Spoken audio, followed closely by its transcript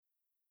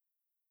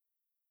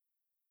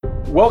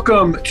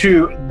Welcome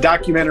to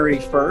Documentary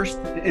First,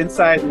 an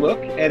inside look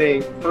at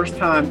a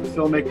first-time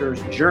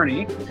filmmaker's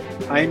journey.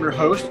 I am your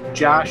host,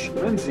 Josh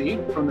Lindsay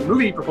from the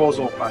Movie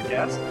Proposal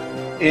Podcast.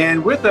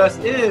 And with us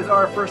is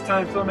our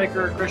first-time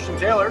filmmaker, Christian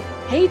Taylor.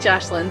 Hey,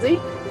 Josh Lindsay.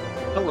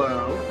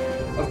 Hello.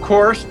 Of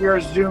course, we are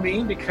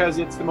Zooming because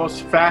it's the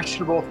most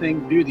fashionable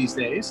thing to do these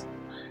days.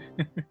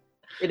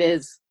 It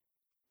is.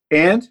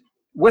 And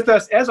with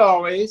us, as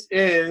always,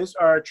 is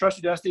our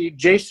trusty dusty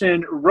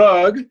Jason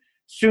Rugg,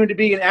 soon to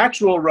be an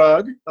actual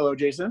Rugg. Hello,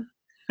 Jason.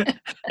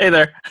 Hey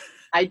there.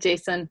 Hi,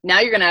 Jason. Now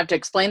you're going to have to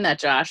explain that,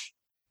 Josh.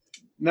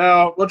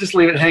 No, we'll just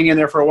leave it hanging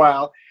there for a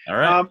while. All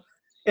right.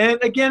 And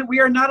again, we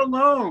are not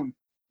alone.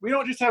 We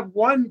don't just have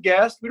one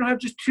guest. We don't have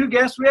just two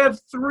guests. We have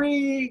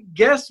three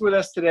guests with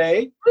us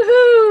today.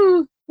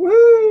 Woohoo!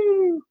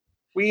 Woo!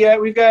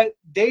 We've got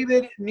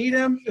David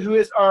Needham, who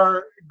is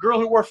our Girl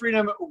Who Wore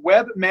Freedom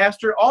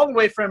webmaster, all the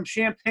way from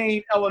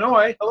Champaign,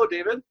 Illinois. Hello,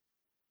 David.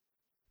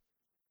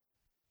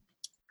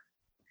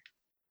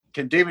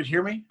 Can David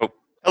hear me? Oh,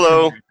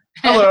 hello.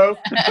 Hello.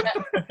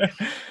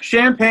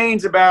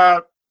 Champaign's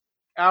about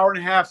an hour and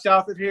a half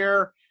south of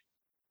here.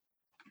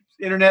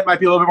 Internet might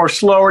be a little bit more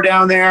slower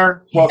down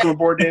there. Welcome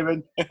aboard,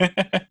 David.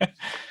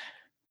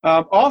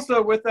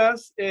 Also with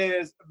us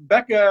is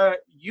Becca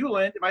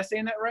Euland. Am I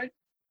saying that right?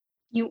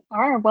 You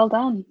are. Well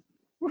done.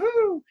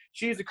 Woohoo!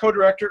 She is the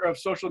co-director of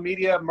social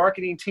media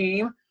marketing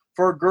team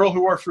for Girl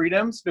Who Wore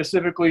Freedom,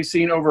 specifically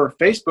seen over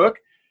Facebook.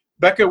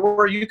 Becca, where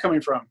are you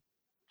coming from?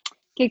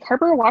 Gig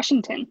Harbor,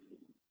 Washington.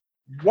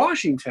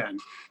 Washington.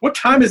 What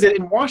time is it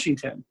in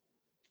Washington?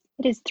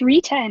 It is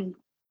 3:10.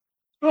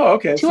 Oh,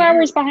 okay. 2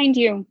 hours behind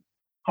you.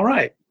 All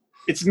right.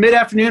 It's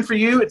mid-afternoon for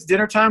you. It's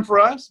dinner time for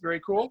us. Very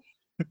cool.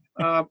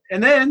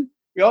 And then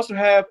we also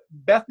have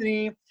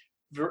Bethany.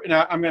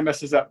 Now, I'm going to mess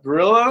this up.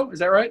 Verillo, is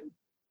that right?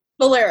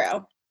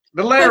 Valero.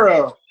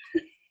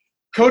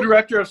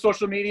 Co-director of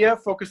social media,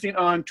 focusing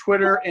on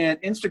Twitter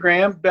and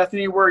Instagram.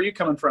 Bethany, where are you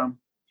coming from?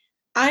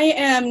 I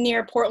am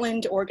near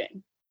Portland,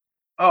 Oregon.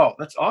 Oh,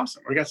 that's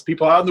awesome. We got some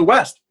people out in the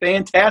West.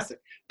 Fantastic.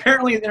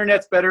 Apparently the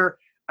internet's better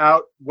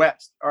out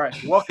West. All right.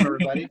 Welcome,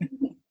 everybody.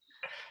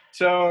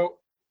 So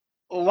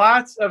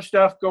lots of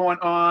stuff going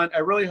on. I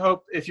really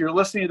hope if you're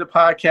listening to the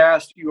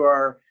podcast, you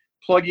are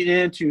plugging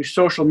into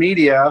social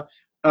media.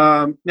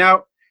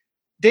 Now,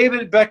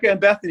 David, Becca, and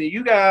Bethany,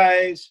 you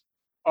guys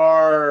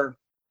are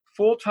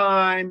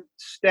full-time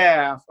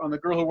staff on the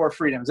Girl Who Wore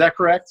Freedom. Is that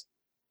correct?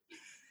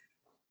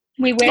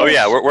 We wish. Oh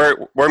yeah,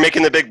 we're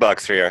making the big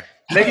bucks here.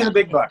 Making the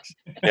big bucks.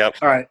 Yep.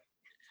 All right.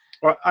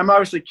 Well, I'm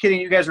obviously kidding.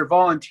 You guys are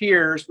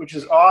volunteers, which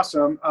is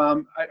awesome. I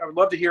would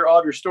love to hear all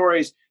of your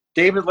stories.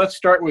 David, let's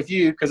start with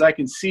you because I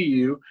can see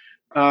you.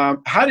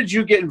 How did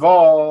you get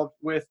involved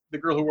with the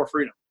Girl Who Wore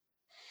Freedom?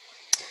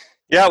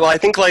 Yeah, well, I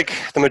think like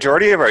the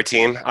majority of our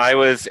team, I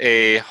was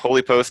a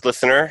Holy Post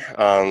listener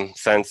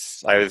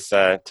since I was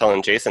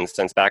telling Jason,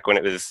 since back when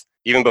it was,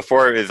 even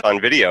before it was on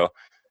video.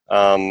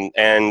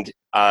 And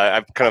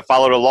I've kind of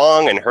followed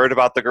along and heard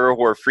about the Girl Who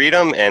Wore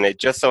Freedom, and it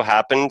just so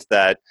happened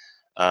that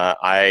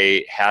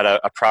I had a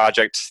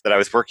project that I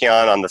was working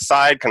on the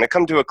side kind of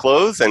come to a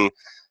close, and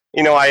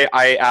you know,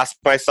 I asked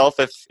myself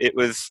if it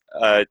was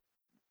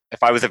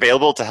if I was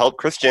available to help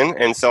Christian,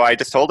 and so I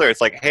just told her,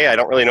 it's like, hey, I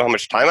don't really know how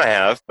much time I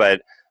have,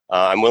 but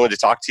I'm willing to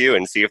talk to you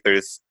and see if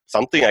there's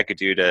something I could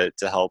do to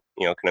help,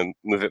 you know, kind of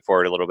move it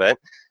forward a little bit,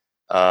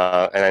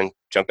 and then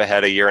jump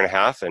ahead a year and a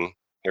half, and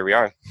here we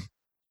are.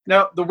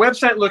 Now, the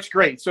website looks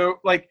great. So,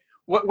 like,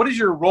 what is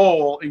your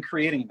role in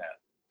creating that?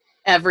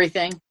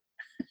 Everything.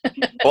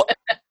 Well,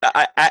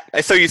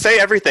 so you say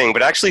everything,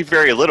 but actually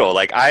very little.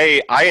 Like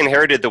I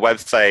inherited the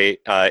website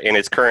in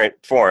its current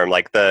form.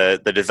 Like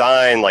the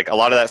design, like a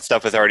lot of that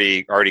stuff was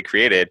already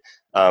created,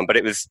 but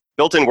it was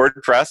built in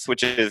WordPress,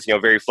 which is, you know,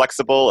 very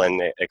flexible and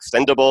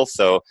extendable.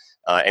 So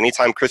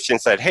anytime Christian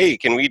said, "Hey,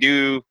 can we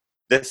do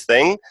this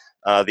thing?"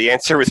 The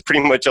answer was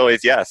pretty much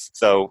always yes.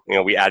 So, you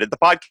know, we added the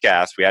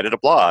podcast, we added a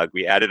blog,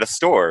 we added a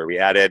store, we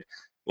added,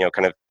 you know,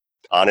 kind of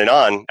on and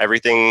on.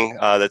 Everything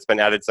that's been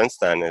added since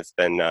then has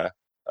been a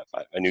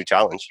new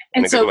challenge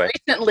in a good way.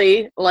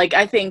 Recently, like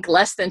I think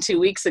less than 2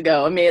 weeks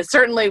ago, I mean, it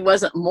certainly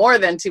wasn't more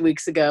than 2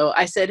 weeks ago,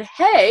 I said,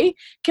 hey,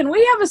 can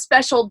we have a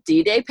special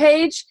D-Day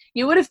page?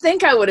 You would have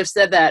think I would have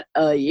said that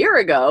a year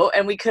ago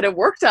and we could have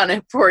worked on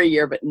it for a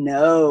year, but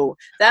no,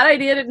 that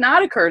idea did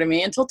not occur to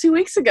me until 2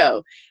 weeks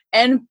ago.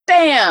 And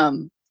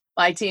bam,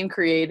 my team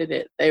created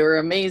it. They were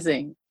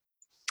amazing.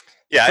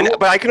 Yeah,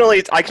 but I can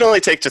only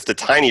take just a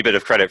tiny bit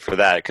of credit for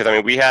that, because I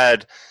mean we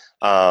had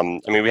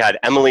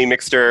Emily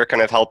Mixter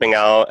kind of helping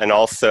out, and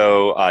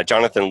also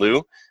Jonathan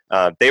Liu.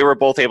 They were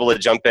both able to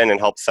jump in and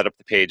help set up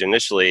the page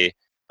initially,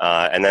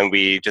 and then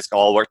we just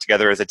all worked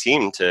together as a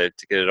team to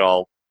get it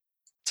all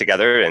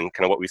together and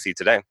kind of what we see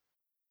today.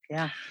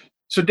 Yeah.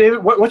 So,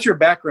 David, what's your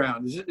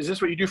background? Is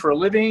this what you do for a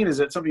living? Is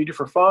it something you do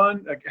for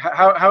fun? Like,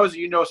 how is it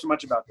you know so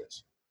much about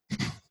this?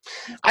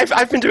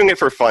 I've been doing it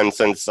for fun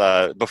since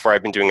before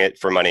I've been doing it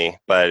for money.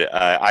 But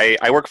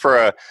I work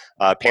for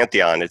a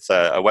Pantheon. It's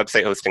a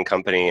website hosting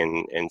company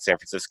in San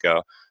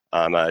Francisco.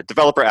 I'm a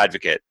developer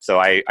advocate.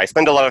 So I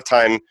spend a lot of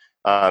time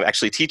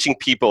actually teaching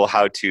people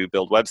how to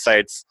build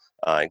websites,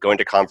 going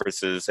to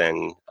conferences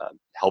and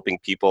helping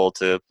people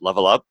to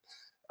level up.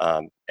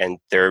 And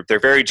they're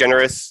very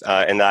generous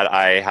in that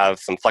I have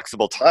some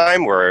flexible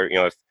time where,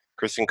 if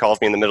Christian calls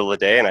me in the middle of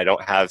the day and I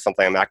don't have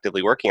something I'm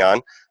actively working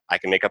on, I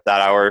can make up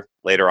that hour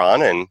later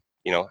on and,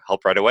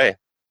 help right away.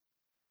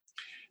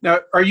 Now,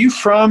 are you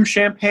from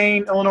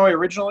Champaign, Illinois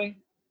originally?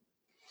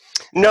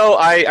 No,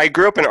 I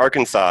grew up in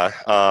Arkansas,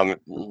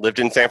 lived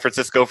in San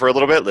Francisco for a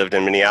little bit, lived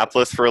in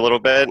Minneapolis for a little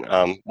bit,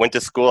 went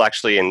to school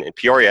actually in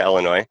Peoria,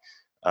 Illinois,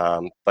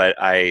 but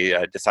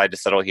I decided to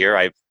settle here.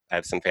 I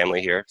have some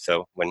family here,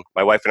 so when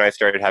my wife and I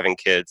started having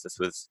kids, this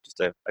was just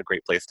a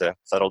great place to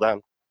settle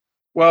down.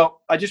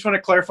 Well, I just want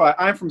to clarify,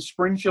 I'm from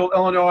Springfield,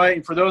 Illinois,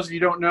 and for those of you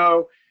who don't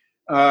know,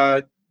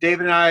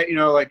 David and I,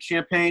 like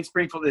Champaign,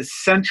 Springfield is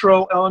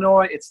central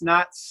Illinois. It's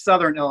not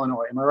southern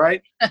Illinois. Am I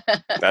right?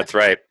 That's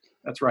right.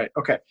 That's right.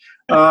 Okay.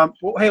 Well,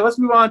 hey, let's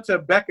move on to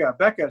Becca.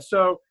 Becca,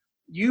 so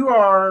you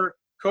are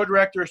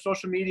co-director of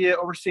social media,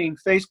 overseeing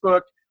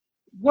Facebook.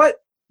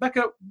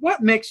 Becca,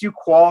 what makes you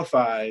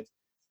qualified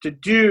to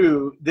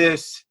do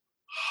this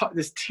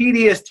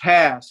tedious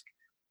task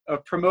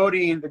of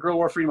promoting the Girl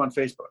War Freedom on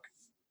Facebook?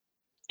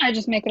 I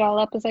just make it all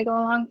up as I go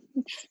along.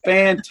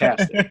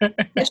 Fantastic.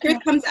 The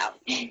truth comes out.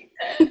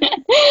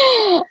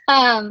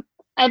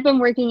 I've been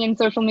working in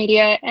social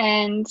media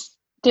and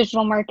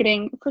digital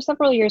marketing for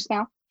several years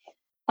now,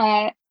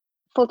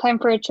 full-time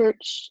for a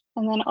church,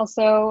 and then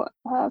also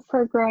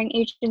for a growing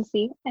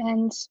agency.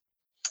 And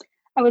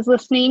I was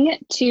listening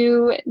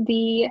to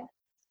the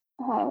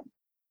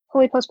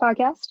Holy Post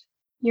podcast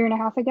a year and a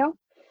half ago,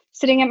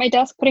 sitting at my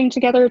desk putting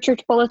together a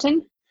church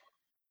bulletin,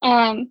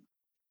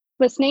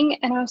 listening,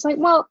 and I was like,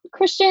 well,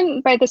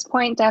 Christian by this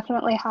point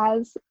definitely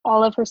has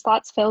all of her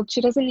slots filled. She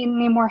doesn't need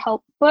any more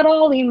help, but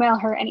I'll email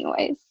her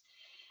anyways.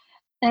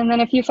 And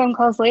then a few phone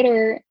calls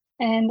later,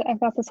 and I've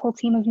got this whole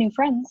team of new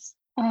friends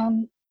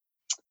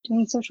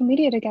doing social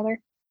media together.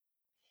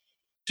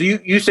 So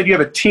you said you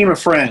have a team of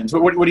friends.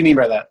 What do you mean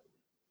by that?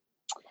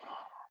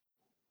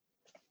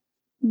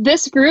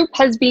 This group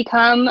has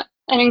become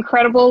an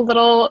incredible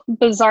little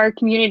bizarre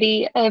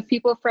community of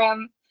people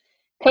from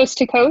coast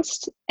to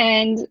coast,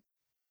 and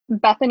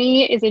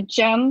Bethany is a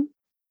gem.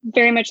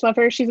 Very much love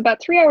her. She's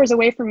about 3 hours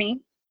away from me.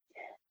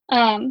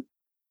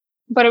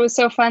 But it was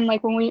so fun.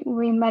 Like when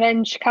we met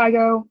in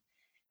Chicago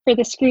for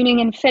the screening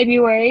in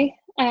February,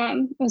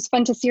 it was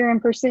fun to see her in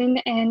person.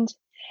 And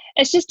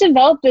it's just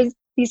developed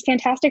these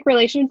fantastic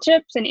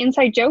relationships and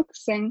inside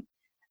jokes and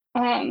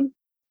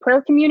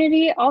prayer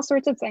community, all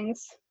sorts of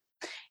things.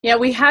 Yeah,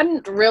 we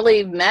hadn't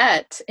really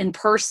met in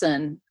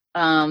person,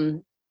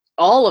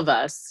 all of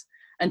us,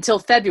 until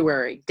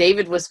February.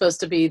 David was supposed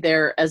to be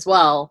there as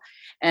well.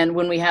 And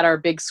when we had our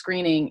big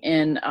screening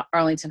in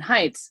Arlington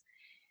Heights,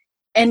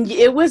 and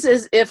it was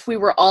as if we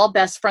were all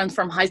best friends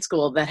from high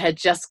school that had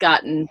just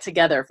gotten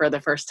together for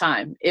the first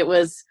time. It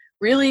was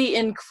really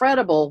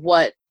incredible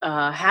what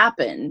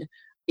happened,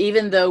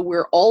 even though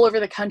we're all over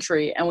the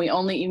country and we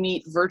only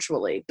meet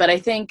virtually. But I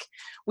think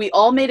we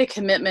all made a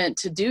commitment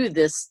to do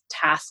this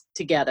task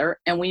together,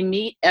 and we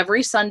meet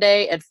every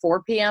Sunday at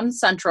 4 p.m.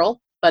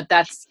 Central, but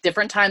that's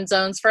different time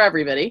zones for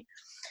everybody.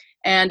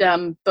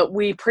 And but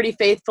we pretty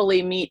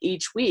faithfully meet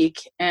each week,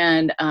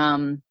 and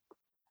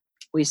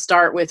we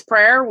start with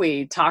prayer.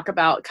 We talk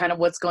about kind of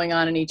what's going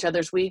on in each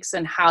other's weeks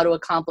and how to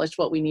accomplish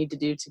what we need to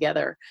do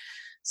together.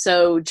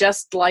 So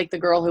just like the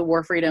Girl Who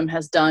Wore Freedom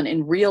has done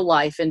in real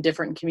life in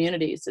different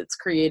communities, it's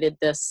created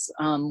this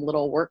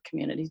little work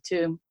community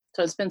too.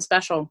 So it's been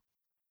special.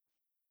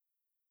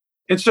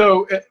 And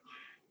so,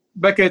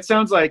 Becca, it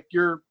sounds like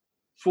your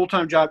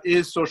full-time job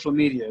is social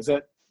media. Is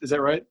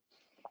that right?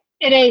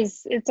 It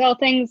is. It's all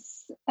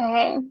things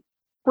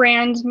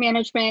brand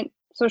management,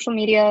 social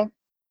media.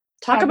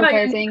 Talk about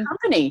your new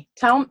company.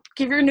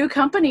 Give your new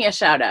company a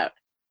shout out.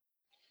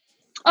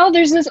 Oh,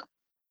 there's this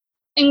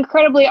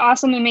incredibly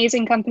awesome,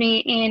 amazing company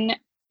in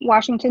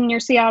Washington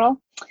near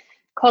Seattle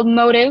called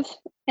Motive,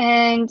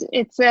 and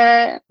it's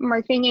a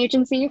marketing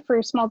agency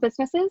for small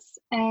businesses,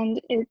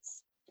 and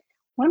it's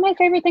one of my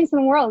favorite things in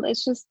the world.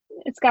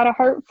 It's got a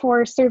heart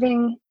for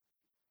serving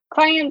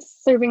clients,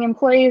 serving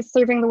employees,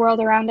 serving the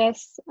world around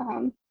us,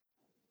 and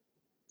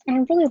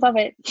I really love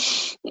it.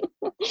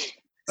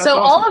 So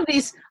awesome.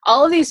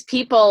 all of these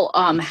people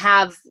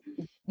have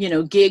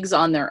gigs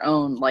on their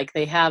own, like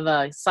they have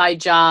a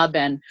side job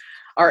and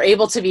are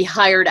able to be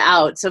hired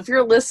out. So if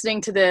you're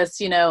listening to this,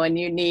 and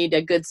you need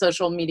a good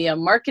social media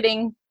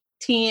marketing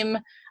team,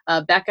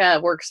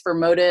 Becca works for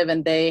Motive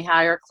and they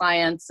hire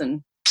clients,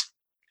 and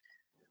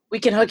we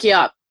can hook you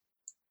up.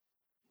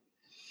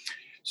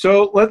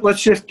 So let's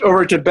shift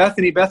over to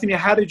Bethany. Bethany,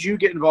 how did you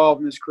get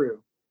involved in this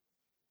crew?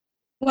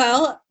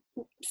 Well,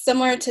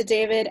 similar to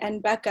David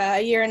and Becca,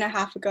 a year and a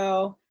half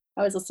ago,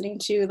 I was listening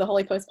to the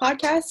Holy Post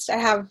podcast. I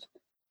have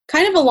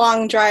kind of a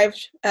long drive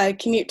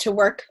commute to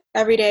work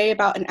every day,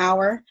 about an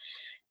hour.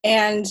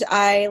 And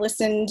I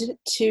listened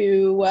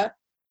to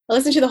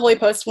the Holy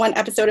Post one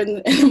episode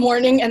in the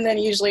morning, and then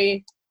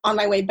usually on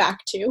my way back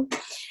too.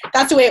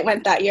 That's the way it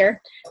went that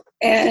year.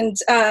 And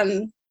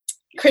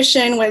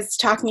Christian was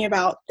talking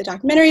about the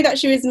documentary that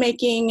she was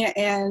making,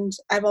 and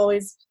I've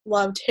always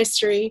loved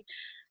history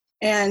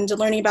and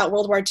learning about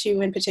World War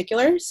II in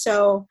particular.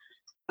 So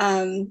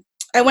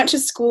I went to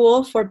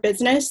school for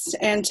business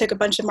and took a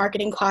bunch of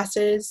marketing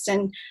classes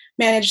and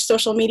managed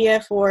social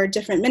media for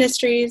different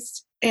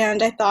ministries.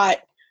 And I thought,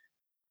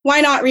 why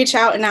not reach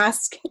out and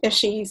ask if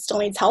she still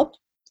needs help?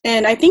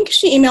 And I think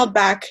she emailed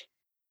back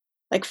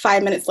like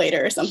 5 minutes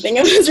later or something.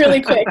 It was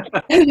really quick.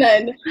 And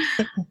then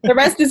the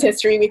rest is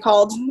history. We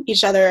called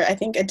each other, I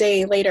think, a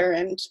day later.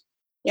 And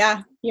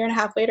yeah, year and a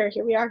half later,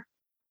 here we are.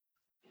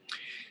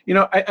 You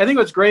know, I think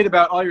what's great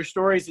about all your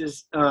stories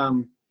is,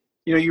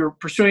 you know, you're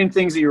pursuing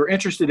things that you were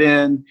interested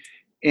in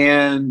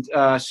and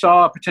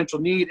saw a potential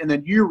need, and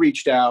then you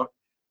reached out.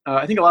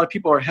 I think a lot of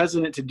people are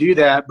hesitant to do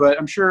that, but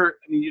I'm sure,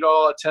 I mean, you'd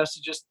all attest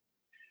to just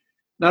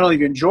not only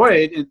you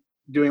enjoyed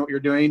doing what you're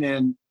doing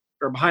and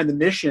are behind the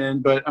mission,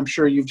 but I'm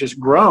sure you've just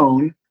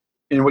grown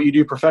in what you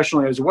do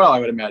professionally as well, I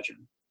would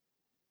imagine.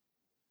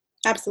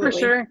 Absolutely. For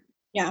sure.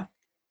 Yeah.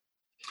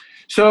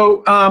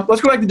 So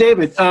let's go back to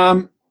David.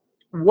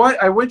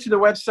 I went to the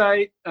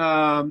website.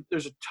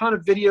 There's a ton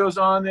of videos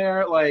on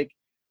there. Like,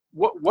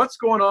 what's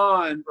going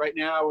on right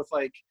now with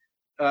like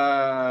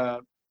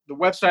the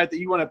website that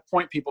you want to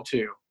point people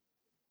to?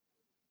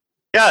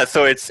 Yeah,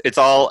 so it's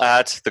all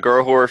at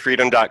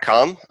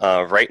thegirlwhoarefreedom.com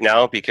right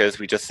now, because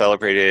we just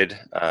celebrated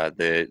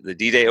the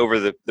D-Day over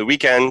the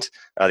weekend,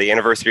 the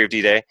anniversary of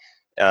D-Day.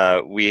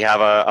 We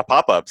have a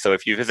pop-up. So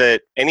if you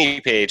visit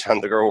any page on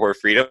The Girl Who Wore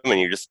Freedom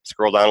and you just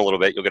scroll down a little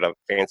bit, you'll get a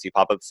fancy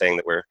pop-up saying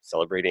that we're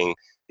celebrating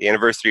the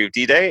anniversary of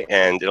D-Day,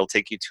 and it'll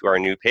take you to our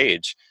new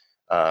page.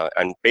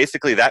 And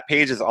basically that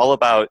page is all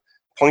about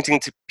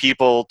pointing to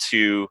people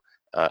to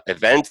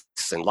events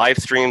and live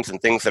streams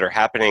and things that are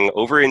happening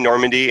over in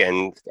Normandy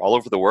and all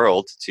over the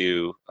world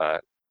to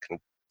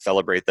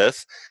celebrate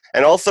this.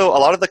 And also a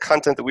lot of the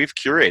content that we've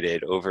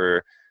curated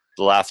over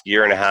the last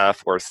year and a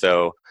half or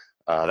so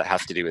that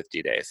has to do with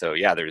D-Day. So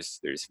yeah, there's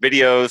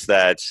videos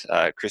that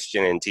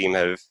Christian and team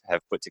have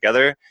put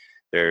together.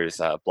 There's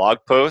blog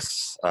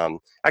posts.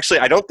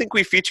 Actually, I don't think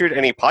we featured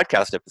any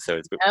podcast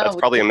episodes, but that's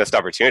probably a missed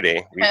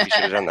opportunity. We should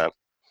have done that.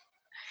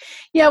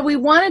 Yeah, we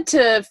wanted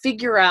to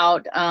figure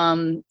out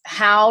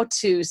how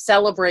to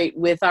celebrate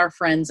with our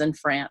friends in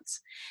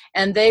France.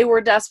 And they were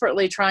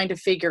desperately trying to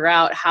figure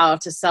out how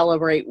to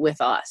celebrate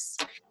with us.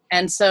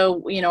 And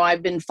so, you know,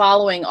 I've been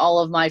following all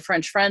of my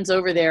French friends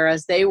over there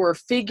as they were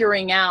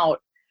figuring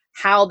out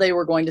how they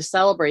were going to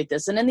celebrate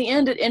this. And in the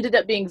end, it ended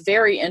up being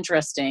very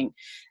interesting.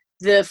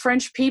 The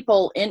French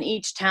people in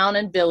each town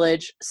and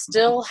village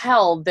still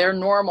held their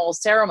normal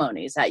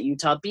ceremonies at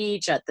Utah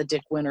Beach, at the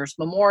Dick Winters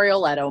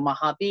Memorial, at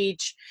Omaha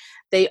Beach.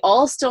 They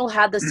all still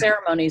had the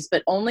ceremonies,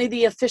 but only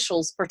the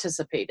officials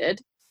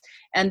participated.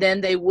 And then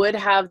they would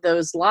have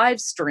those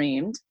live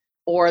streamed,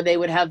 or they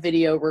would have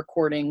video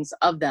recordings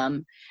of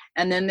them.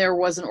 And then there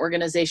was an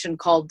organization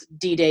called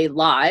D-Day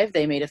Live.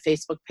 They made a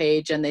Facebook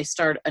page, and they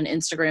started an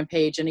Instagram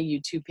page and a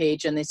YouTube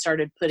page, and they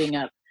started putting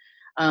up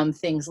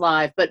things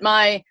live. But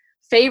my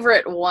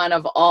favorite one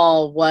of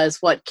all was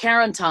what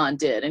Carentan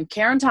did. And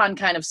Carentan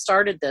kind of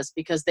started this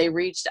because they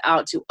reached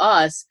out to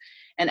us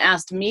and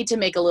asked me to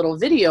make a little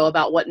video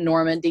about what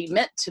Normandy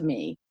meant to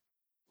me.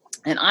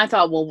 And I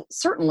thought, well,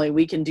 certainly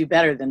we can do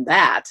better than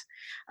that.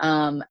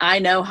 I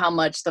know how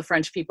much the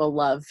French people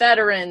love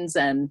veterans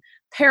and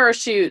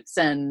parachutes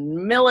and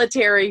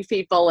military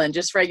people and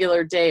just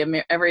regular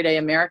everyday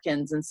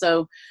Americans. And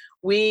so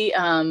we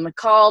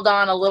called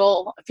on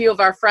a few of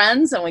our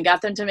friends, and we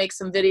got them to make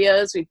some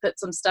videos. We put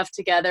some stuff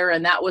together,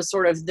 and that was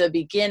sort of the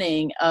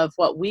beginning of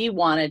what we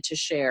wanted to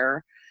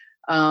share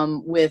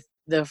with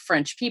the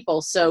French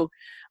people. So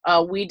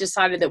we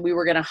decided that we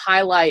were going to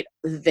highlight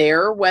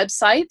their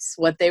websites,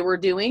 what they were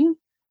doing,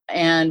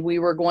 and we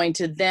were going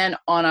to then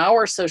on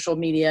our social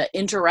media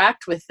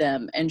interact with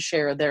them and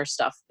share their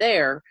stuff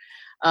there.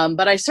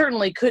 But I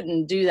certainly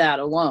couldn't do that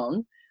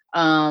alone.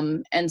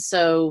 And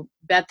so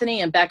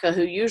Bethany and Becca,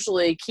 who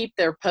usually keep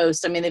their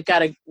posts, I mean, they've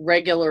got a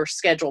regular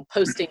scheduled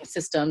posting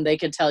system. They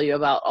could tell you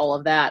about all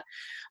of that.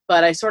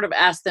 But I sort of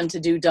asked them to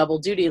do double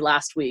duty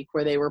last week,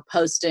 where they were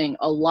posting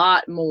a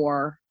lot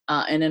more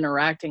and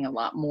interacting a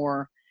lot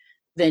more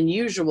than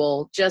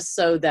usual, just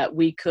so that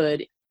we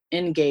could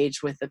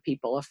engage with the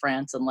people of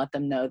France and let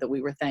them know that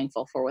we were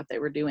thankful for what they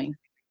were doing.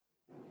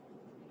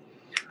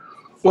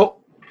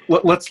 Well,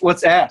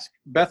 let's ask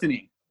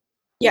Bethany.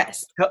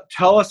 Yes.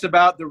 Tell us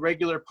about the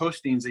regular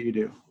postings that you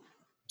do.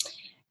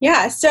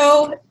 Yeah,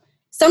 so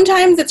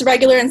sometimes it's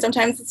regular and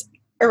sometimes it's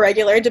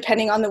irregular,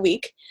 depending on the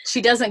week. She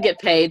doesn't get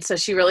paid, so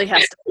she really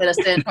has to fit us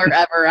in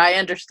wherever. I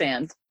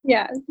understand.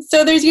 Yeah,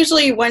 so there's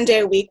usually one day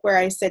a week where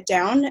I sit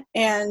down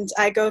and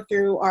I go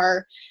through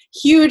our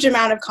huge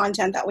amount of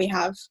content that we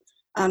have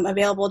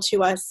available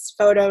to us,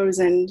 photos,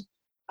 and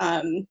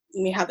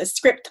we have a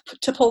script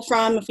to pull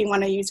from if we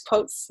want to use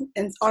quotes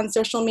on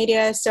social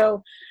media.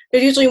 So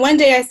there's usually one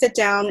day I sit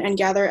down and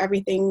gather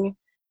everything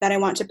that I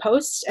want to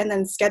post and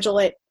then schedule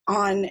it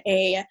on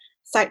a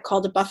site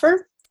called a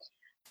Buffer.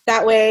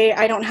 That way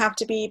I don't have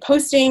to be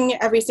posting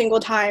every single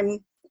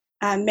time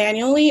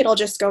manually. It'll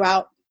just go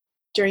out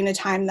during the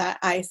time that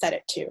I set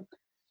it to.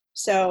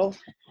 So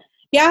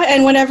yeah,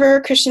 and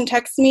whenever Christian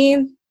texts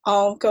me,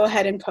 I'll go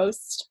ahead and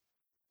post.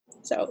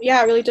 So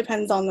yeah, it really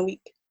depends on the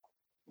week.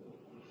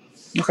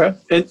 Okay.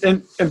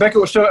 And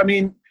Becca, so I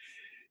mean,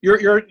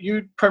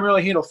 you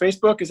primarily handle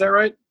Facebook, is that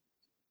right?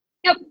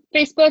 Yep,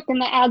 Facebook and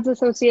the ads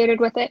associated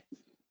with it.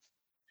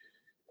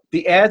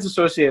 The ads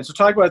associated. So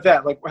talk about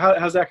that. Like,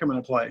 how's that come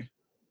into play?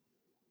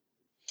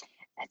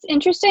 It's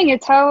interesting.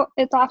 It's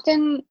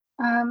often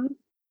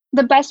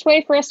the best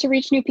way for us to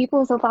reach new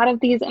people is a lot of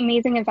these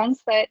amazing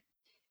events that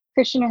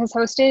Christian has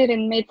hosted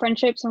and made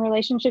friendships and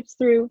relationships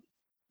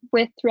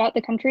throughout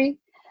the country.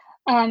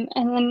 And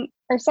then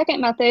our second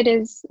method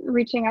is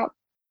reaching out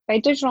by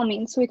digital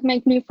means. So we can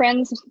make new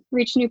friends,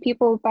 reach new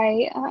people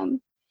by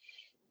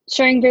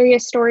sharing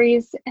various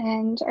stories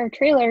and our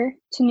trailer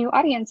to new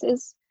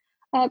audiences,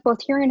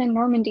 both here and in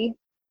Normandy.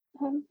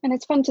 And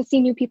it's fun to see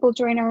new people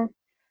join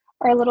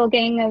our little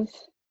gang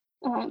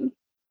of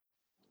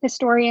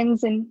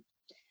historians and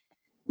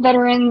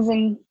veterans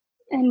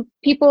and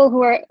people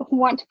who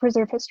want to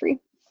preserve history.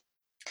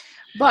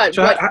 But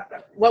So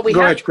what we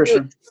go have ahead, to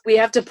Christian. do, we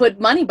have to put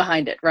money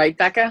behind it, right,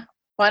 Becca?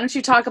 Why don't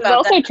you talk It's about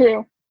also that?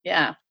 true.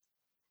 Yeah.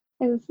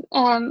 Is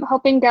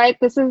helping guide.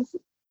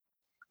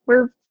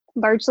 We're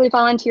largely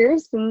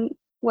volunteers, and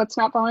what's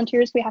not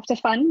volunteers we have to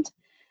fund.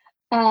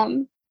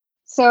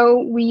 So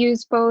we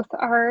use both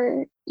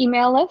our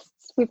email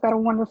lists. We've got a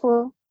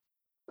wonderful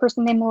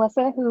person named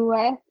Melissa who,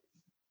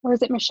 or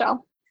is it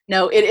Michelle?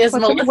 No, it is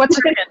Melissa.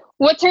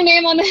 What's her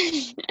name on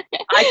this?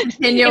 I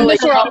continually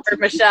call her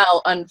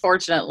Michelle,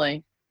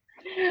 unfortunately.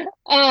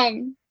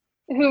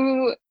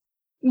 Who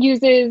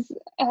uses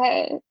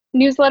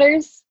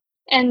newsletters,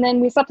 and then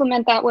we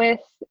supplement that with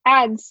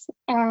ads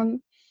to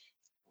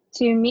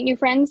meet new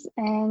friends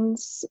and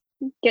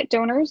get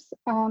donors.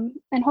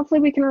 And hopefully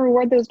we can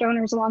reward those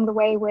donors along the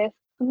way with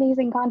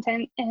amazing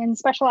content and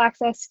special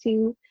access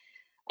to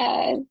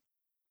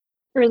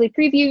early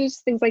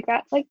previews, things like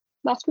that, like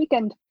last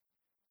weekend.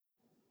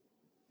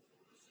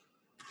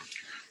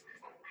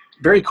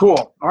 Very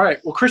cool. All right.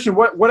 Well, Christian,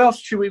 what else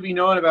should we be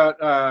knowing about,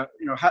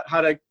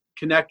 how to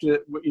connect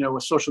it,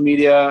 with social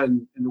media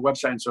and the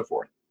website and so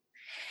forth?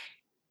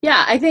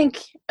 Yeah, I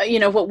think,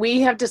 what we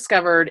have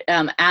discovered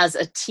as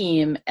a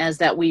team is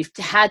that we've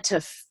had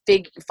to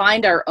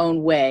find our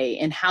own way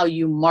in how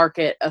you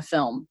market a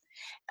film,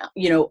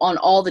 on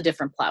all the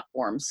different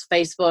platforms,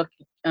 Facebook,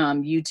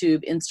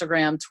 YouTube,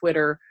 Instagram,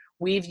 Twitter.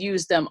 We've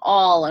used them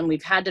all, and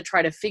we've had to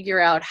try to figure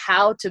out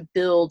how to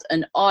build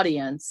an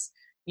audience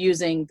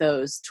using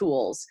those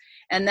tools.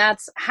 And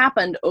that's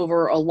happened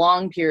over a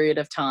long period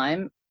of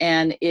time.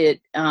 And it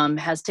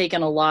has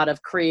taken a lot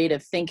of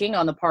creative thinking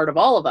on the part of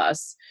all of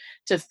us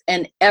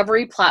and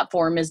every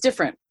platform is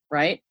different,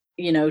 right?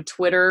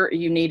 Twitter,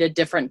 you need you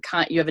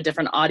have a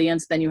different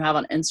audience than you have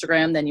on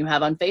Instagram, than you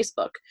have on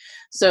Facebook.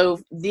 So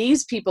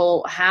these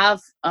people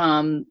have,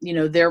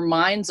 their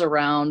minds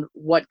around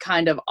what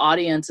kind of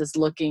audience is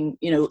looking,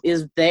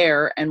 is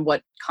there and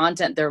what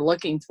content they're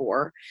looking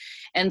for.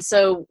 And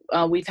so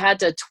we've had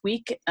to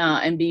tweak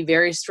and be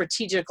very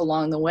strategic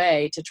along the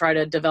way to try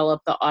to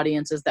develop the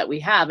audiences that we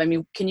have. I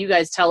mean, can you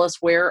guys tell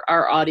us where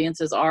our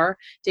audiences are?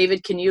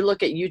 David, can you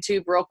look at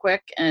YouTube real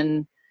quick?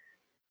 And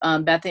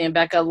Bethany and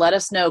Becca, let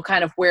us know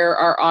kind of where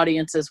our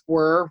audiences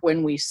were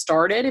when we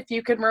started, if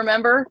you can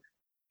remember,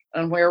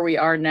 and where we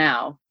are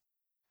now.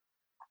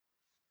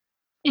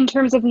 In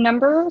terms of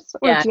numbers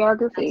or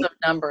geography? In terms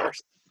of numbers.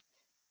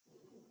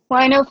 Well,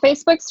 I know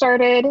Facebook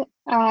started,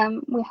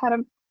 we had a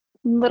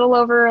little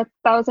over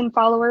 1,000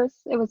 followers.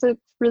 It was a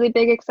really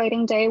big,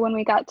 exciting day when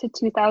we got to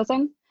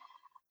 2,000.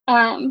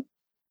 I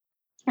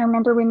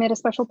remember we made a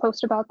special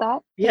post about that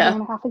a year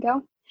and a half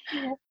ago.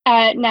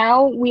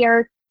 Now we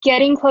are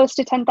getting close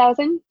to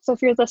 10,000. So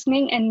if you're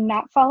listening and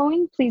not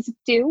following, please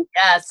do.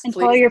 Yes, and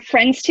please. Follow your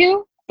friends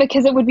too,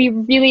 because it would be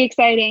really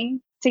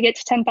exciting to get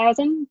to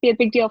 10,000. Be a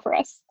big deal for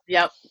us.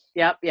 Yep.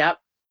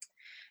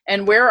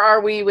 And where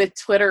are we with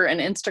Twitter and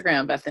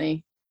Instagram,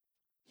 Bethany?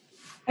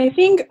 I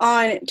think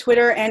on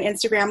Twitter and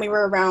Instagram, we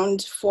were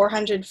around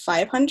 400,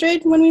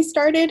 500 when we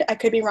started. I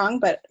could be wrong,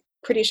 but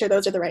pretty sure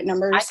those are the right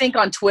numbers. I think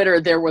on Twitter,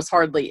 there was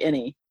hardly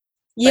any.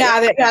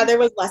 There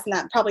was less than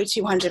that, probably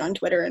 200 on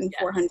Twitter and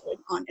 400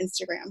 on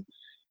Instagram.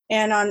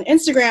 And on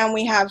Instagram,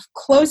 we have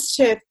close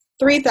to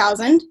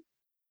 3,000.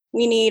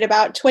 We need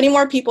about 20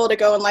 more people to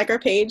go and like our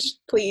page,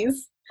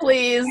 please.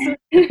 Please.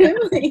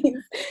 Please.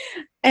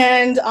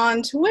 And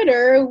on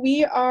Twitter,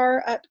 we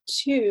are up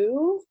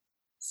to,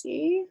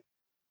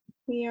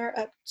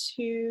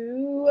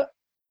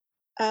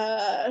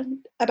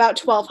 about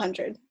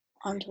 1,200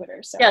 on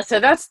Twitter. So yeah, so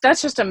that's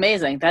just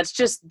amazing. That's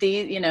just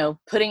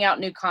putting out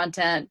new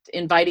content,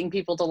 inviting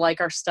people to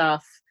like our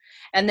stuff.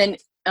 And then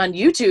on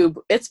YouTube,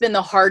 it's been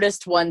the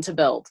hardest one to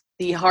build.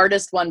 The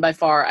hardest one by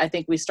far. I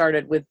think we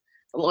started with,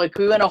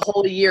 we went a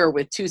whole year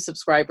with 2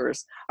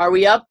 subscribers. Are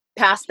we up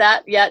past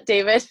that yet,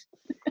 David?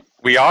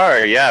 We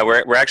are, yeah.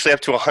 We're actually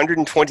up to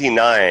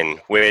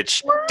 129,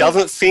 which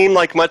doesn't seem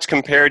like much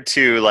compared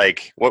to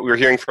like what we're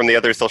hearing from the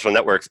other social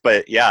networks.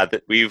 But yeah,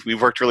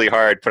 we've worked really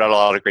hard, put out a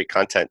lot of great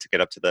content to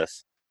get up to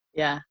this.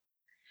 Yeah.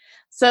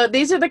 So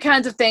these are the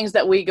kinds of things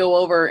that we go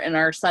over in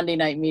our Sunday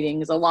night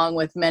meetings, along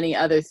with many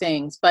other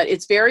things. But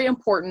it's very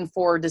important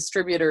for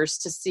distributors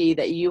to see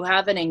that you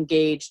have an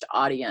engaged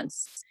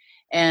audience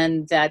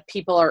and that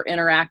people are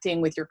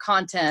interacting with your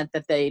content,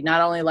 that they not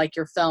only like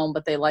your film,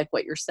 but they like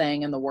what you're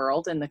saying in the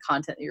world and the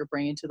content that you're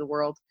bringing to the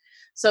world.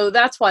 So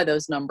that's why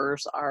those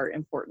numbers are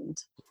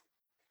important.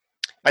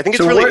 I think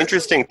it's really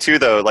interesting too,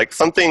 though. Like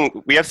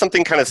we have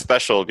something kind of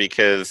special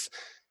because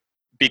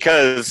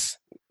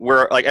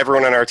we're like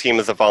everyone on our team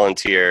is a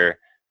volunteer,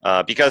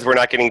 because we're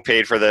not getting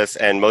paid for this,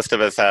 and most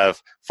of us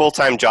have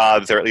full-time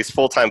jobs or at least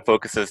full-time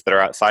focuses that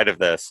are outside of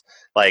this.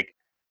 Like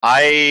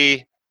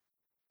I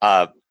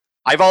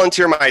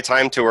volunteer my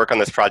time to work on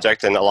this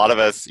project, and a lot of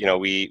us,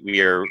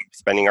 we are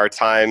spending our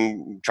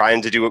time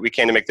trying to do what we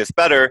can to make this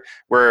better.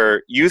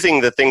 We're using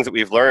the things that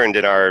we've learned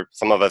in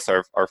some of us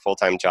are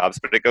full-time jobs,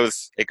 but it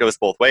goes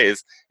both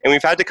ways. And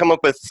we've had to come up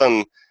with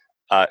some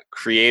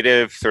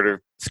creative, sort of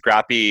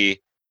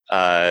scrappy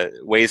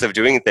ways of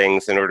doing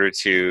things in order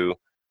to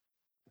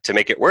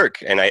make it work.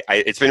 And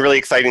it's been really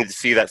exciting to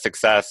see that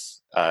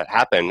success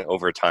happen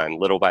over time,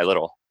 little by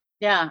little.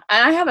 Yeah,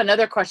 and I have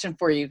another question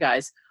for you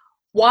guys.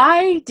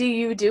 Why do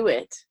you do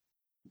it?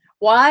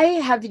 Why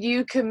have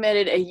you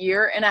committed 1.5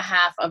 years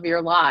of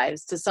your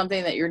lives to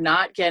something that you're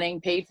not getting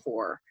paid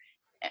for?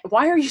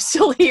 Why are you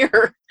still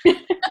here?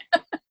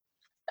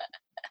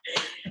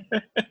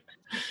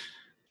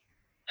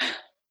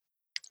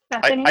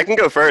 I can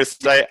go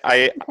first.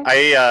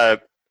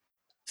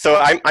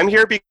 So I'm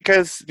here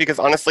because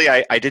honestly,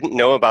 I didn't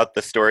know about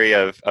the story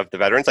of the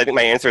veterans. I think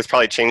my answer has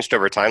probably changed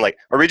over time. Like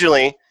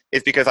originally,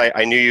 it's because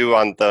I knew you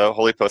on the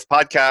Holy Post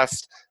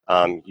podcast.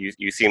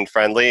 You seemed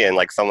friendly and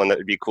like someone that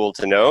would be cool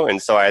to know.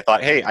 And so I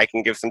thought, hey, I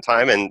can give some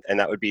time and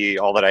that would be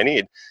all that I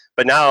need.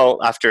 But now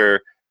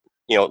after,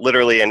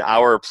 literally an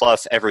hour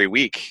plus every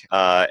week,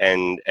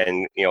 and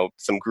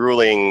some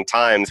grueling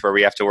times where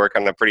we have to work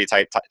on a pretty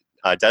tight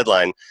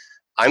deadline,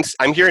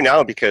 I'm here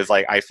now because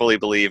like I fully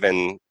believe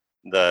in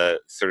the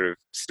sort of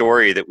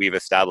story that we've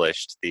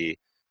established, the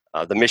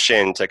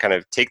mission to kind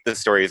of take the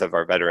stories of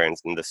our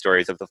veterans and the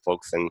stories of the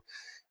folks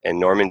in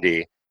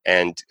Normandy,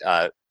 and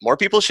more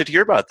people should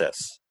hear about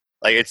this.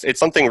 Like it's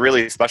something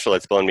really special.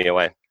 It's blown me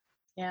away.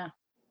 Yeah,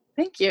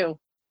 thank you.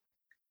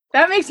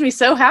 That makes me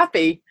so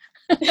happy.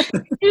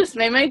 You just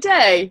made my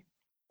day.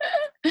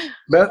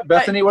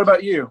 Bethany, what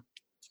about you?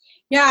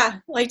 Yeah,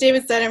 like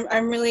David said,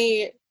 I'm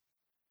really,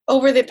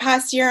 over the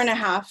past 1.5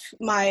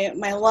 years,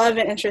 my love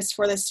and interest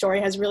for this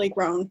story has really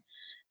grown.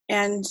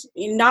 And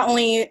not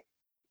only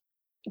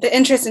the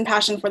interest and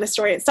passion for the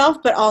story itself,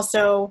 but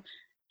also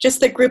just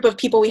the group of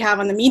people we have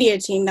on the media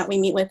team that we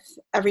meet with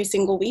every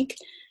single week.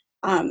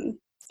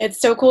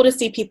 It's so cool to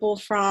see people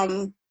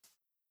from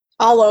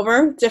all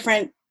over,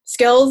 different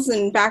skills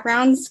and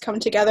backgrounds come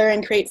together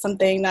and create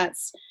something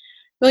that's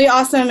really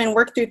awesome and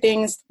work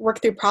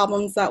through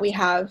problems that we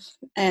have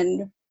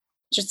and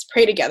just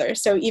pray together.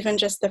 So even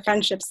just the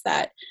friendships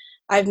that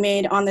I've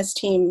made on this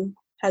team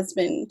has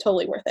been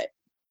totally worth it.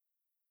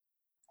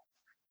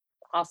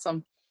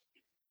 Awesome.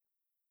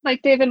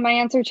 Like David, my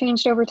answer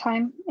changed over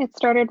time.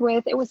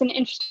 It was an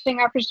interesting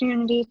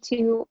opportunity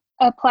to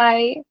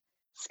apply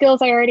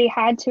skills I already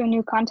had to a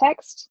new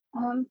context.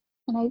 And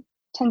I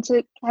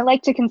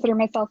like to consider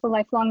myself a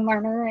lifelong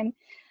learner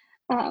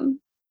and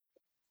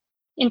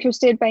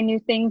interested by new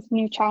things,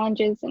 new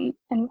challenges, and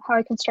how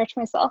I can stretch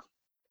myself.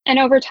 And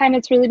over time,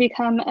 it's really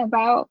become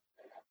about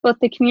both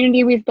the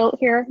community we've built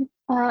here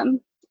and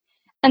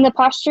the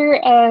posture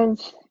of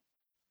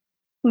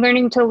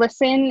learning to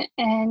listen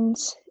and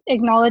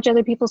acknowledge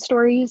other people's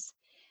stories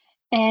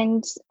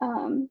and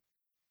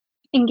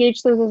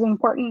engage those as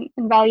important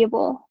and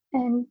valuable,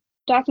 and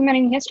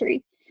documenting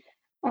history.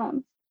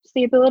 It's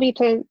the ability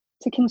to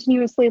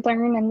continuously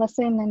learn and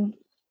listen and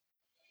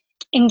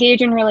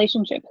engage in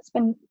relationship has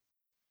been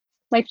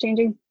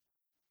life-changing.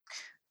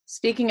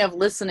 Speaking of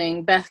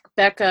listening,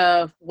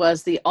 Becca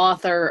was the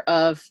author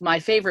of my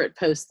favorite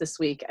post this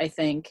week, I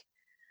think.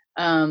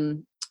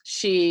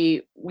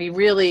 We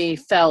really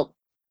felt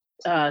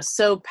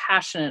so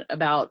passionate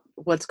about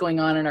what's going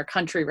on in our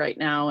country right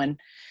now. And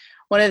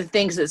one of the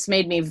things that's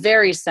made me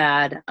very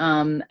sad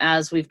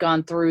as we've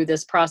gone through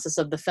this process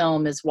of the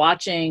film is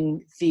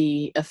watching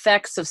the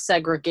effects of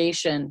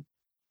segregation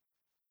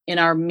in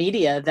our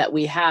media that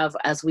we have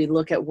as we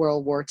look at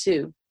World War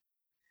II.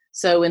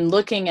 So in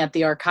looking at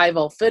the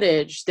archival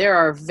footage, there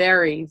are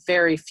very,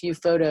 very few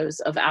photos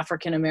of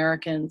African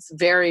Americans,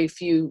 very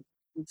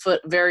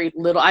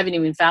little. I haven't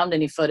even found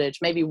any footage,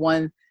 maybe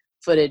one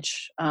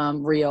footage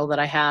reel that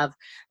I have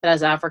that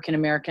has African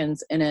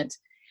Americans in it.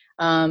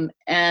 And,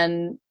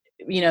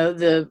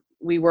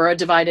 we were a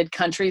divided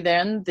country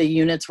then. The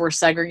units were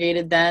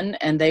segregated then,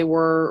 and they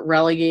were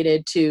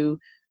relegated to,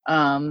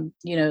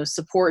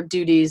 support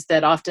duties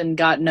that often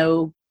got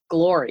no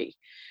glory.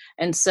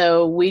 And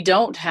so we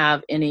don't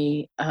have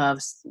any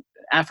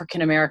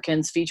African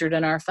Americans featured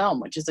in our film,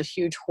 which is a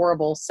huge,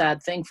 horrible,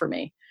 sad thing for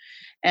me.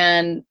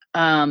 And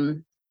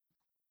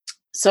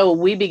so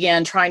we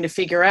began trying to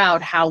figure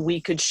out how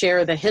we could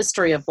share the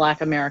history of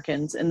Black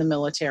Americans in the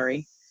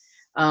military.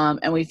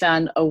 And we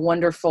found a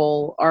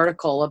wonderful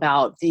article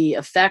about the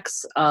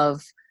effects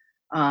of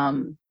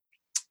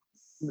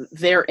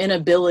their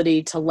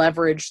inability to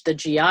leverage the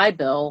GI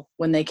Bill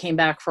when they came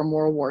back from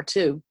World War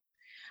II.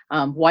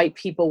 White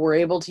people were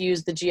able to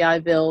use the GI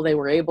Bill. They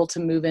were able to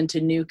move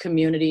into new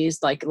communities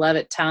like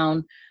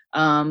Levittown,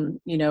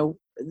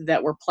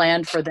 that were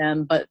planned for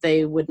them, but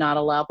they would not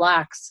allow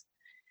Blacks.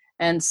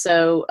 And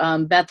so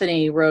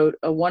Bethany wrote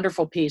a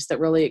wonderful piece that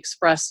really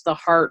expressed the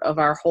heart of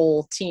our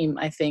whole team,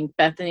 I think.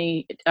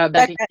 Bethany,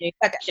 can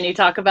you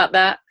talk about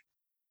that?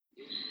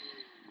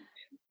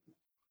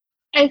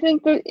 I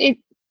think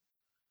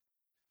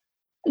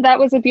that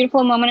was a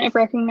beautiful moment of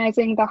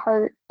recognizing the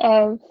heart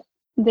of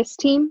this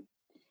team.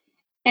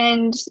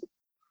 And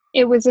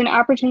it was an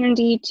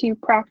opportunity to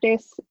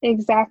practice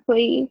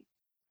exactly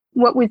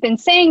what we've been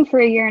saying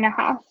for a year and a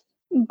half,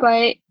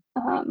 but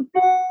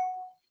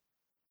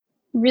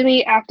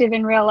really active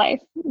in real life,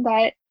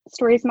 that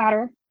stories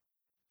matter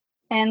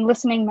and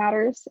listening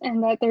matters,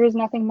 and that there is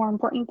nothing more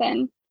important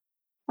than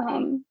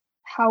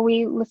how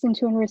we listen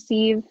to and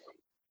receive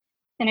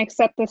and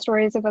accept the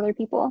stories of other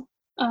people.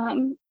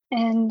 And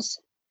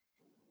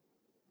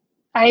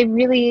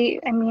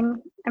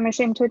I'm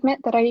ashamed to admit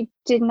that I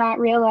did not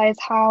realize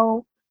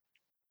how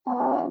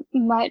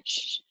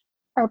much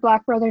our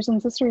Black brothers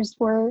and sisters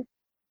were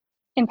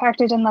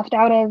impacted and left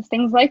out of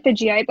things like the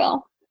GI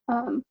Bill.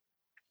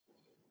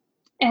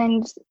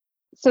 And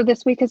so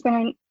this week has been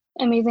an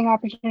amazing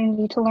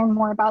opportunity to learn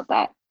more about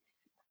that.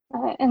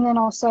 And then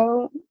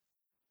also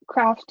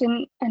craft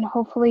and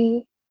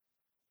hopefully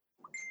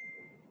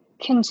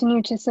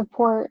continue to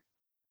support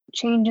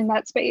change in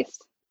that space.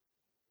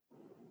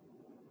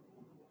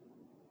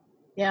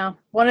 Yeah.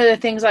 One of the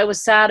things I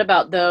was sad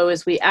about, though,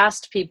 is we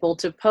asked people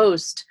to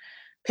post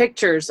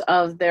pictures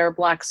of their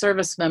Black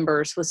service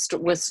members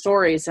with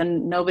stories,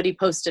 and nobody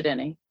posted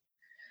any.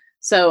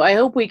 So I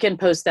hope we can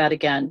post that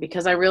again,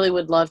 because I really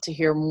would love to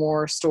hear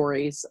more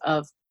stories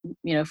of,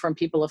 from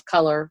people of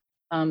color,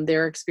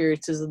 their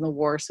experiences in the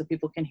war, so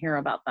people can hear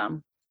about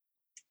them.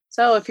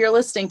 So if you're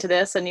listening to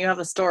this and you have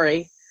a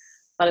story,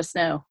 let us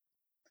know.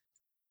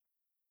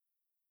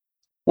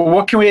 Well,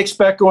 what can we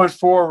expect going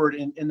forward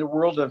in the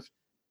world of,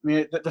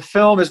 the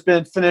film has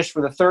been finished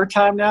for the third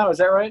time now, is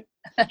that right?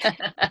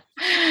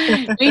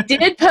 We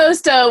did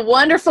post a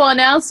wonderful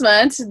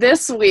announcement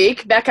this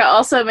week. Becca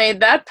also made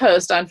that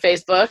post on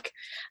Facebook.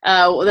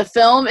 The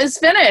film is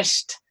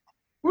finished.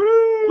 Woo!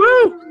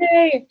 Woo!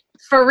 Yay.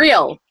 For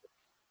real.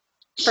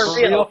 For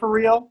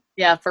real?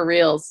 Yeah, for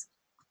reals.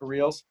 For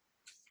reals?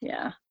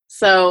 Yeah.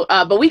 So,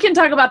 but we can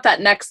talk about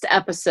that next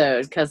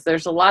episode, because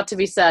there's a lot to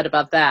be said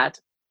about that.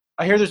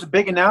 I hear there's a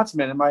big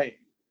announcement. Am I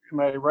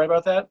right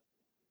about that?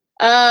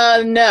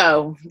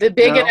 No. The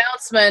big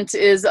announcement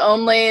is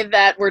only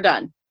that we're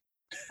done.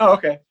 Oh,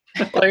 okay.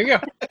 There you go.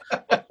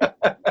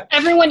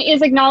 Everyone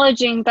is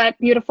acknowledging that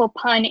beautiful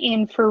pun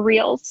in for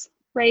reals,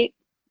 right?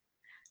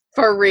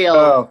 For real.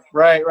 Oh,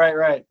 right.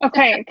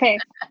 Okay.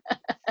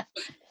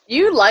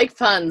 You like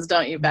puns,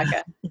 don't you,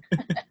 Becca?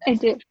 I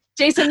do.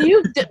 Jason,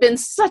 you've been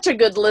such a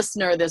good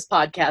listener of this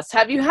podcast.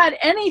 Have you had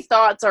any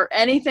thoughts or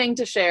anything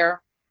to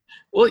share?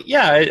 Well,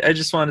 yeah, I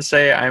just want to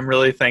say I'm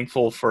really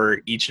thankful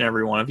for each and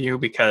every one of you,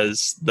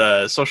 because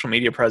the social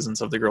media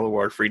presence of the Girl Who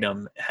Wore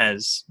Freedom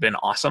has been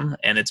awesome.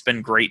 And it's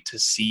been great to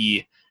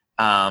see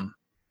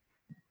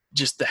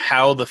just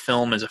how the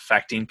film is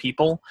affecting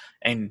people,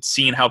 and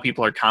seeing how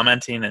people are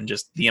commenting, and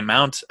just the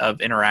amount of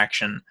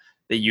interaction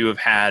that you have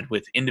had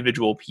with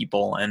individual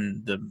people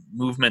and the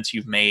movements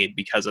you've made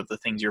because of the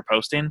things you're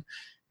posting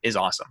is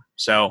awesome.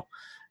 So,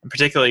 and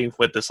particularly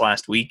with this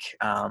last week,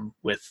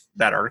 with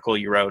that article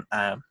you wrote,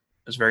 it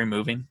was very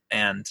moving,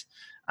 and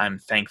I'm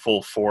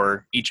thankful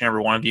for each and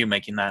every one of you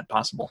making that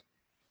possible.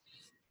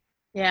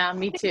 Yeah,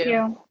 me too. Thank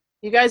you.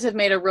 You guys have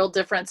made a real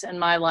difference in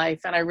my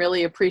life, and I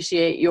really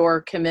appreciate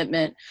your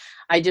commitment.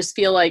 I just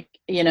feel like,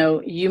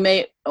 you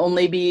may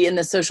only be in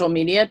the social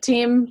media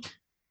team,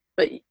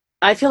 but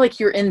I feel like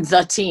you're in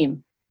the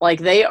team. Like,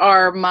 they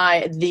are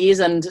these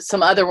and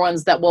some other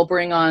ones that we'll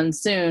bring on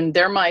soon,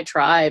 they're my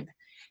tribe.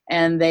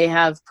 And they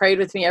have prayed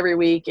with me every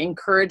week,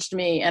 encouraged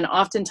me, and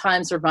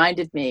oftentimes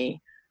reminded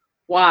me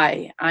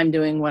why I'm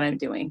doing what I'm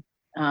doing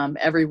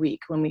every week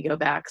when we go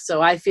back.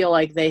 So I feel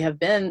like they have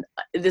been,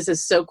 this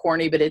is so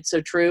corny, but it's so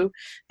true.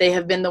 They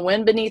have been the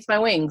wind beneath my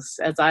wings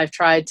as I've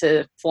tried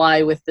to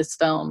fly with this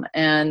film.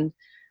 And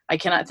I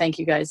cannot thank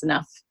you guys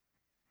enough.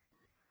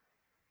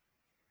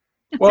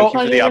 Well, thank you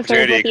for the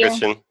opportunity,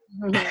 Christian.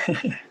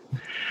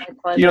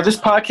 This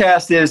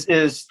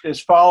podcast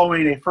is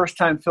following a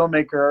first-time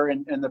filmmaker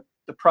and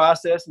the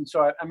process. And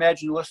so I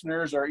imagine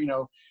listeners are,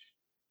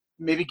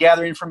 maybe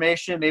gather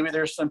information. Maybe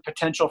there's some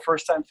potential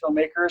first-time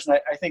filmmakers. And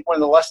I think one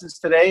of the lessons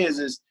today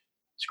is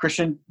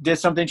Christian did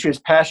something she was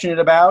passionate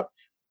about.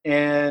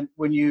 And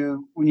when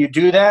you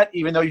do that,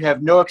 even though you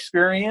have no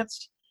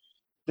experience,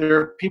 there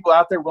are people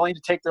out there willing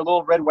to take their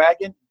little red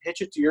wagon,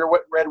 hitch it to your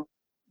red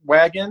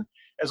wagon,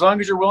 as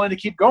long as you're willing to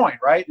keep going,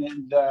 right?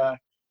 And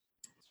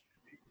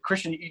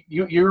Christian,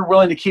 you're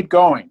willing to keep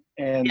going,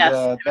 and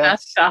yes,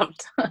 that's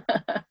stopped.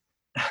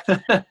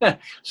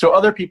 So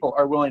other people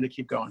are willing to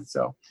keep going.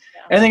 So,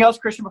 anything else,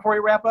 Christian, before we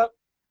wrap up?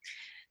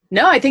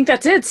 No, I think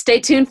that's it. Stay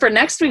tuned for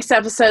next week's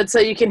episode so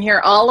you can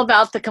hear all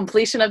about the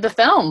completion of the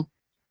film.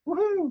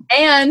 Woohoo!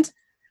 And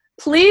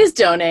please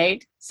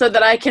donate so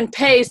that I can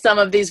pay some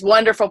of these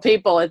wonderful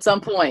people at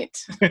some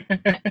point.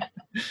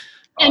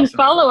 And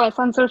follow us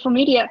on social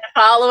media.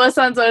 Follow us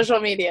on social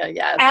media,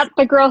 yes. At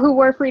The Girl Who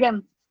Wore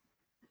Freedom.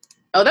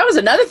 Oh, that was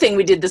another thing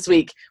we did this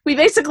week. We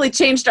basically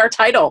changed our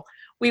title.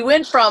 We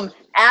went from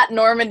at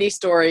Normandy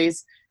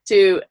Stories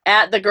to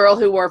at The Girl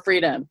Who Wore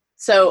Freedom.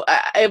 So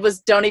it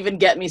was, don't even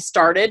get me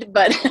started,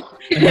 but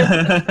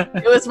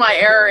it was my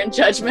error in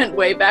judgment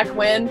way back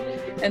when.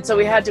 And so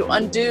we had to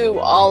undo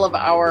all of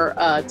our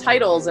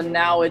titles, and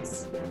now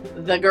it's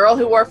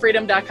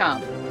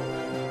thegirlwhoworefreedom.com.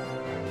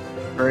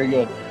 Very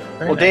good.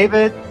 Very Well, nice.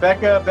 David,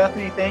 Becca,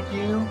 Bethany, thank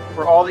you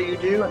for all that you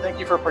do, and thank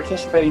you for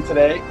participating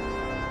today.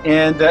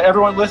 And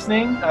everyone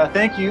listening,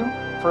 thank you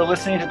for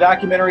listening to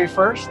Documentary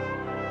First,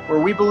 where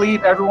we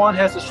believe everyone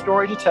has a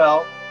story to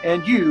tell,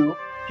 and you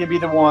can be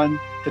the one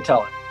to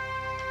tell it.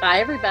 Bye,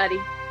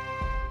 everybody.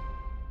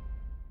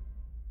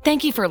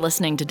 Thank you for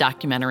listening to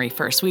Documentary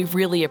First. We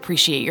really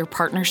appreciate your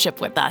partnership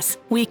with us.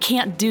 We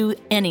can't do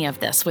any of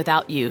this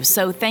without you,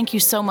 so thank you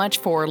so much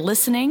for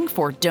listening,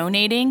 for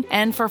donating,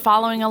 and for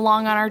following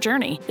along on our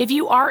journey. If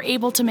you are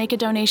able to make a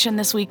donation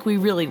this week, we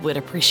really would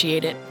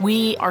appreciate it.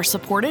 We are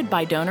supported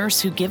by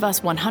donors who give us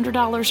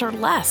 $100 or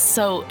less,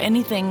 so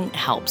anything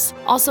helps.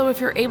 Also,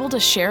 if you're able to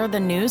share the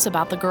news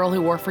about The Girl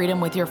Who Wore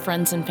Freedom with your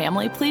friends and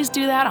family, please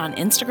do that on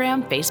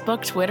Instagram,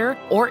 Facebook, Twitter,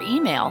 or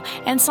email,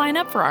 and sign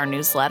up for our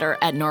newsletter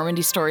at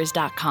normandystories.com.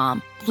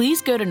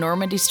 Please go to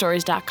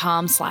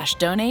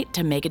normandystories.com/donate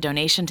to make a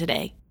donation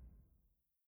today.